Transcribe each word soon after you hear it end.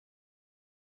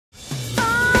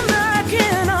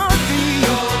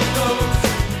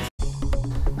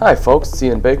Hi folks, it's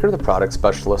Ian Baker, the product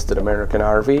specialist at American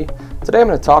RV. Today I'm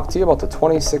going to talk to you about the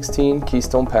 2016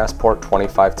 Keystone Passport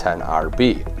 2510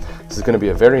 RB. This is going to be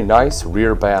a very nice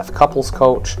rear bath couples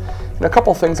coach. And a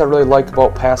couple things I really like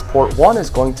about Passport. One is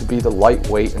going to be the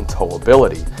lightweight and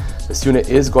towability. This unit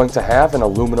is going to have an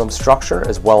aluminum structure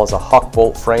as well as a huck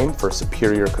bolt frame for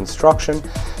superior construction.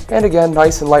 And again,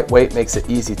 nice and lightweight makes it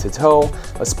easy to tow,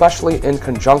 especially in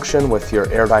conjunction with your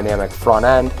aerodynamic front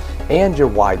end and your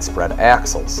widespread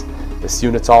axles. This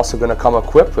unit's also going to come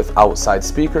equipped with outside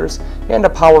speakers and a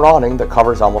power awning that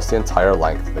covers almost the entire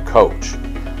length of the coach.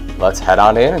 Let's head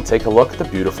on in and take a look at the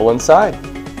beautiful inside.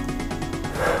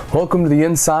 Welcome to the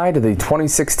inside of the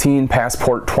 2016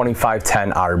 Passport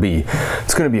 2510 RB.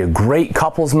 It's going to be a great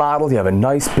couples model. You have a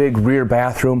nice big rear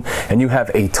bathroom and you have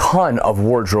a ton of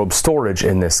wardrobe storage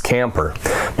in this camper.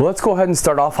 But let's go ahead and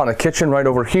start off on the kitchen right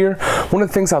over here. One of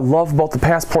the things I love about the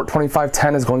Passport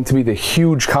 2510 is going to be the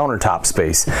huge countertop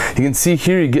space. You can see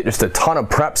here you get just a ton of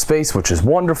prep space, which is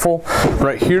wonderful.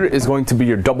 Right here is going to be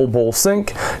your double bowl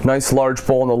sink, nice large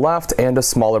bowl on the left and a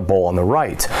smaller bowl on the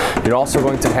right. You're also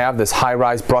going to have this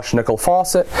high-rise brushed nickel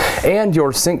faucet, and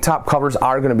your sink top covers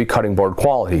are going to be cutting board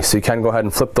quality, so you can go ahead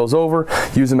and flip those over,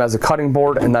 use them as a cutting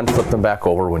board, and then flip them back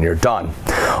over when you're done.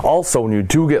 Also, when you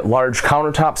do get large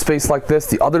countertop space like this,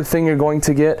 the other thing you're going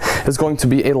to get is going to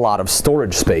be a lot of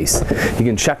storage space. You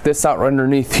can check this out right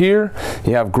underneath here.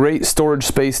 You have great storage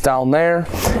space down there,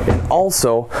 and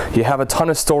also you have a ton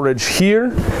of storage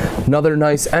here, another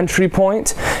nice entry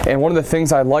point. And one of the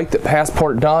things I like that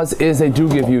Passport does is they do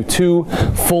give you two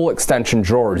full extension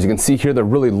drawers. You can see here they're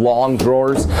really long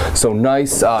drawers, so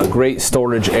nice, great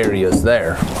storage areas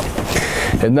there.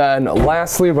 And then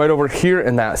lastly, right over here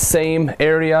in that same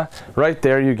area, right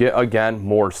there you get, again,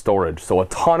 more storage. So a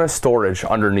ton of storage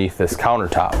underneath this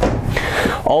countertop.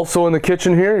 Also in the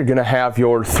kitchen here, you're going to have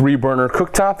your 3-burner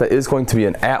cooktop that is going to be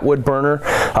an Atwood burner,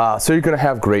 so you're going to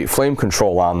have great flame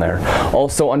control on there.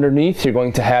 Also underneath, you're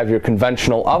going to have your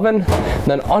conventional oven.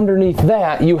 Then underneath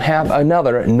that, you have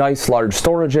another nice large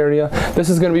storage area. This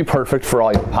is going to be perfect for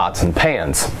all your pots and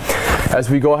pans. As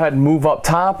we go ahead and move up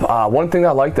top, one thing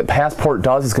I like that Passport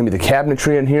does is going to be the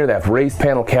cabinetry in here. They have raised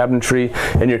panel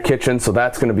cabinetry in your kitchen, so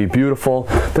that's going to be beautiful.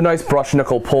 The nice brushed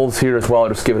nickel pulls here as well,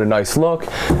 just give it a nice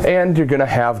look. And you're going to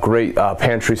have great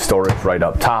pantry storage right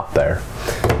up top there.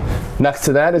 Next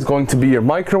to that is going to be your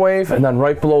microwave, and then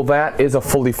right below that is a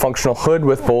fully functional hood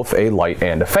with both a light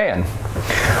and a fan.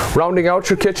 Rounding out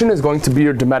your kitchen is going to be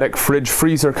your Dometic fridge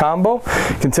freezer combo.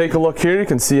 You can take a look here. You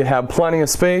can see you have plenty of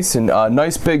space and a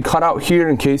nice big cutout here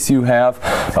in case you have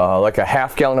like a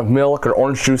half gallon of milk or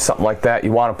orange juice, something like that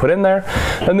you want to put in there.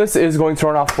 And this is going to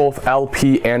run off both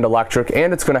LP and electric,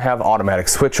 and it's going to have automatic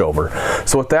switchover.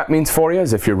 So what that means for you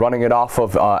is if you're running it off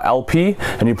of LP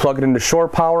and you plug it into shore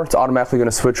power, it's automatically going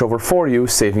to switch over for you,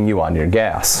 saving you on your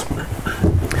gas.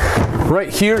 Right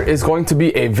here is going to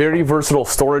be a very versatile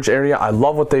storage area. I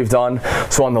love what they've done.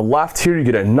 So on the left here, you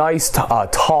get a nice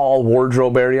tall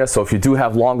wardrobe area. So if you do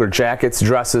have longer jackets,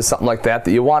 dresses, something like that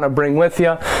you want to bring with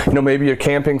you, maybe you're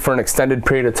camping for an extended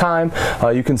period of time,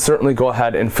 you can certainly go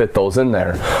ahead and fit those in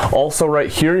there. Also right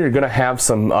here, you're going to have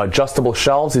some adjustable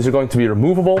shelves. These are going to be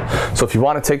removable. So if you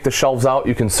want to take the shelves out,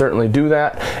 you can certainly do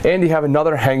that. And you have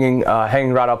another hanging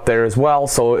rod up there as well.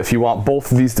 So if you want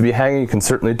both of these to be hanging, you can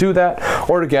certainly do that.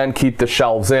 Or again, keep the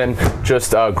shelves in.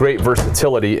 Just great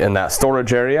versatility in that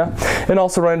storage area. And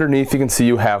also right underneath you can see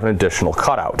you have an additional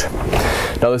cutout.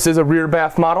 Now this is a rear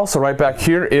bath model, so right back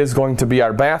here is going to be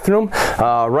our bathroom.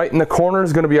 Right in the corner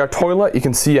is going to be our toilet. You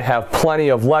can see you have plenty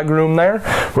of leg room there.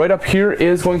 Right up here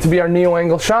is going to be our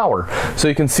neo-angle shower. So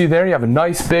you can see there you have a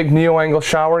nice big neo-angle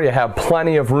shower. You have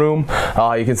plenty of room.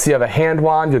 You can see you have a hand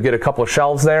wand. You'll get a couple of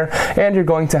shelves there. And you're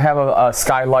going to have a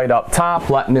skylight up top,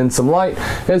 letting in some light,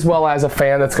 as well as a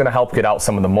fan that's going to help get out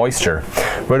some of the moisture.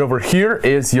 Right over here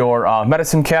is your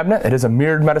medicine cabinet. It is a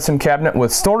mirrored medicine cabinet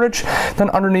with storage. Then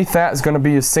underneath that is going to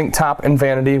be a sink top and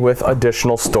vanity with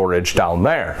additional storage down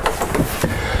there.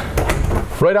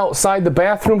 Right outside the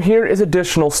bathroom here is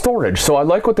additional storage. So I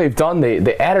like what they've done.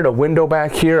 They added a window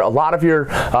back here. A lot of your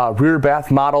rear bath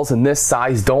models in this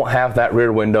size don't have that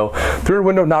rear window. The rear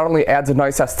window not only adds a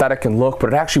nice aesthetic and look,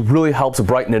 but it actually really helps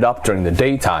brighten it up during the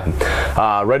daytime.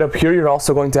 Right up here, you're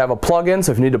also going to have a plug-in.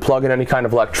 So if you need to plug in any kind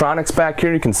of electronics back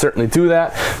here, you can certainly do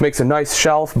that. Makes a nice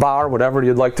shelf, bar, whatever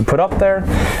you'd like to put up there.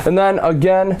 And then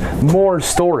again, more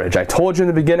storage. I told you in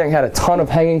the beginning I had a ton of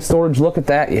hanging storage. Look at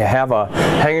that. You have a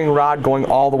hanging rod going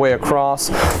all the way across,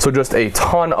 so just a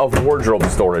ton of wardrobe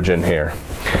storage in here.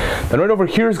 Then right over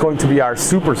here is going to be our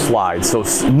super slide. So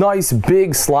nice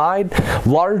big slide,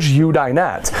 large U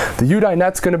dinette. The U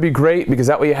dinette's going to be great because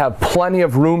that way you have plenty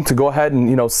of room to go ahead and,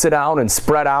 you know, sit down and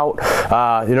spread out.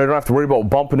 You don't have to worry about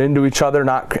bumping into each other,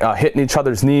 not hitting each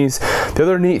other's knees. The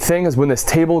other neat thing is when this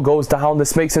table goes down,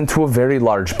 this makes into a very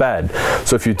large bed.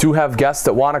 So if you do have guests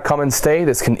that want to come and stay,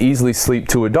 this can easily sleep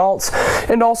 2 adults.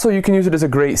 And also you can use it as a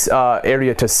great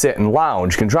area to sit and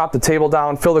lounge. You can drop the table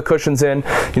down, fill the cushions in,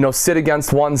 you know, sit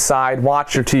against one side,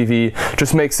 watch your TV.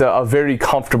 Just makes a very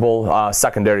comfortable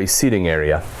secondary seating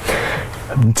area.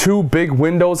 2 big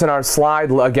windows in our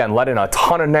slide, again, let in a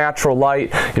ton of natural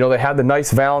light. You know, they have the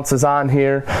nice valances on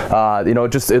here. You know,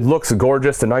 it looks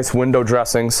gorgeous, the nice window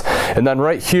dressings. And then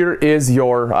right here is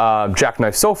your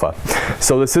jackknife sofa.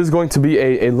 So this is going to be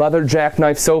a leather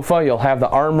jackknife sofa. You'll have the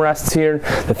armrests here.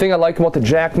 The thing I like about the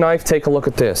jackknife, take a look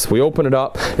at this. We open it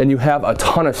up and you have a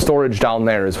ton of storage down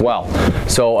there as well.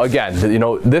 So again, you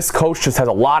know, this coach just has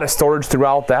a lot of storage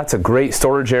throughout. That's a great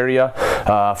storage area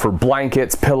for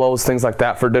blankets, pillows, things like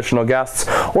that for additional guests,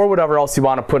 or whatever else you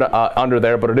want to put under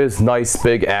there, but it is nice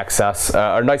big access,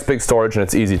 or nice big storage, and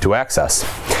it's easy to access.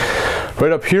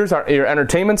 Right up here is your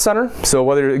entertainment center. So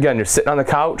whether, again, you're sitting on the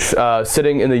couch,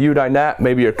 sitting in the U dinette,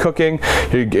 maybe you're cooking,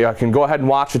 you can go ahead and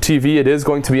watch the TV. It is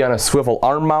going to be on a swivel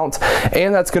arm mount,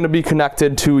 and that's going to be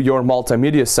connected to your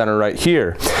multimedia center right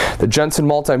here. The Jensen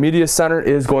Multimedia Center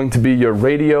is going to be your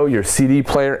radio, your CD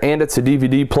player, and it's a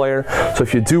DVD player. So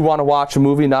if you do want to watch a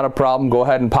movie, not a problem, go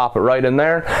ahead and pop it right in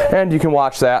there, and you can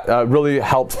watch that. Really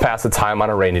helps pass the time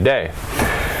on a rainy day.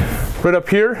 Right up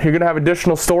here, you're going to have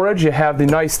additional storage. You have the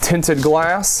nice tinted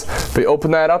glass. If you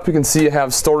open that up, you can see you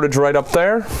have storage right up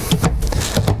there.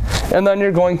 And then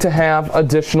you're going to have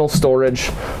additional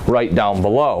storage right down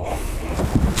below.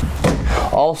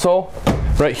 Also,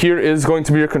 right here is going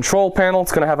to be your control panel.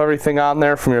 It's going to have everything on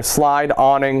there from your slide,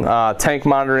 awning, tank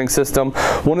monitoring system.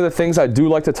 One of the things I do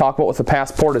like to talk about with the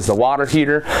Passport is the water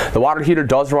heater. The water heater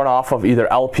does run off of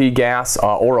either LP gas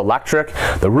or electric.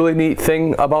 The really neat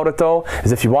thing about it though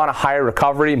is if you want a higher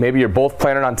recovery, maybe you're both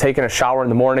planning on taking a shower in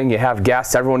the morning, you have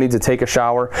guests, everyone needs to take a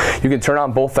shower, you can turn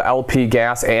on both the LP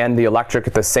gas and the electric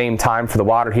at the same time for the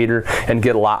water heater and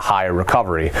get a lot higher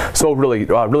recovery. So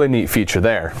really neat feature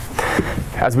there.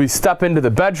 As we step into the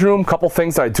bedroom, couple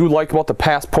things that I do like about the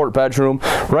Passport bedroom.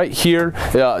 Right here,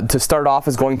 to start off,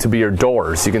 is going to be your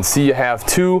doors. You can see you have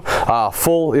 2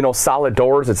 full, you know, solid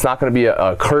doors. It's not going to be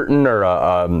a curtain or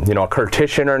you know, a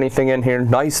partition or anything in here.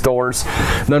 Nice doors.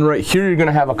 And then right here, you're going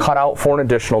to have a cutout for an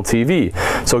additional TV.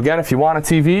 So again, if you want a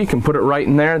TV, you can put it right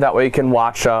in there. That way you can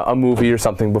watch a movie or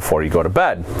something before you go to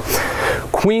bed.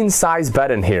 Queen size bed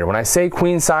in here. When I say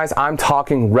queen size, I'm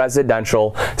talking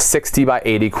residential 60 by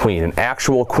 80 queen, an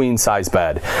actual queen size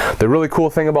bed. The really cool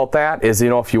thing about that is, you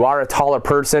know, if you are a taller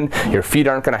person, your feet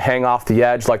aren't going to hang off the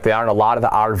edge like they are in a lot of the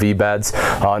RV beds.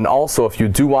 And also, if you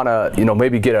do want to, you know,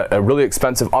 maybe get a really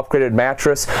expensive upgraded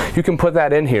mattress, you can put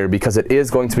that in here because it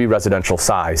is going to be residential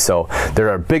size. So there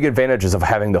are big advantages of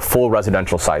having the full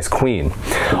residential size queen.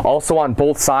 Also on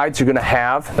both sides, you're going to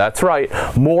have, that's right,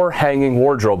 more hanging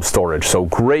wardrobe storage. So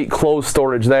great clothes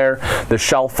storage there. The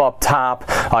shelf up top.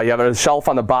 You have a shelf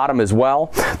on the bottom as well.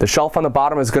 The shelf on the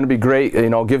bottom is going to be great. You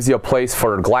know, gives you a place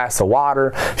for a glass of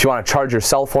water. If you want to charge your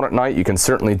cell phone at night, you can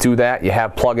certainly do that. You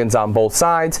have plug-ins on both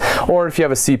sides, or if you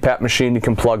have a CPAP machine, you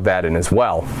can plug that in as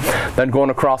well. Then going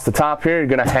across the top here, you're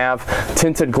going to have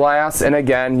tinted glass, and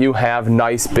again, you have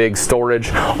nice big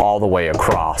storage all the way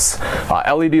across.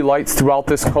 LED lights throughout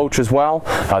this coach as well.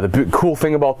 The big cool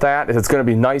thing about that is it's going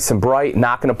to be nice and bright,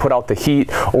 not going to put out the heat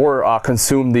or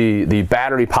consume the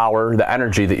battery power, the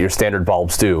energy that your standard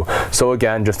bulbs do. So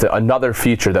again, just another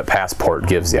feature that Passport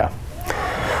gives you.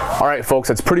 Alright folks,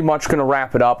 that's pretty much going to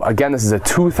wrap it up. Again, this is a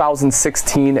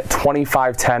 2016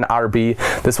 2510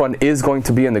 RB. This one is going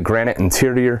to be in the granite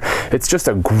interior. It's just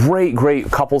a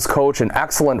great couples coach, an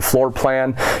excellent floor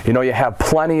plan. You know, you have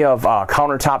plenty of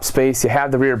countertop space. You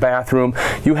have the rear bathroom.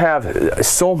 You have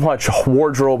so much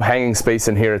wardrobe hanging space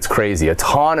in here. It's crazy. A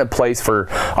ton of place for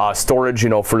storage, you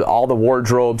know, for all the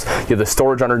wardrobes. You have the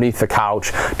storage underneath the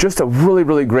couch. Just a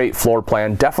really great floor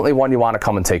plan. Definitely one you want to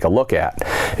come and take a look at.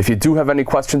 If you do have any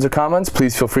questions or comments,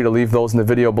 please feel free to leave those in the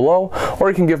video below, or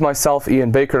you can give myself,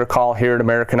 Ian Baker, a call here at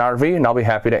American RV, and I'll be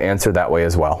happy to answer that way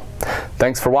as well.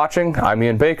 Thanks for watching. I'm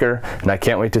Ian Baker, and I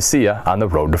can't wait to see you on the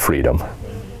road to freedom.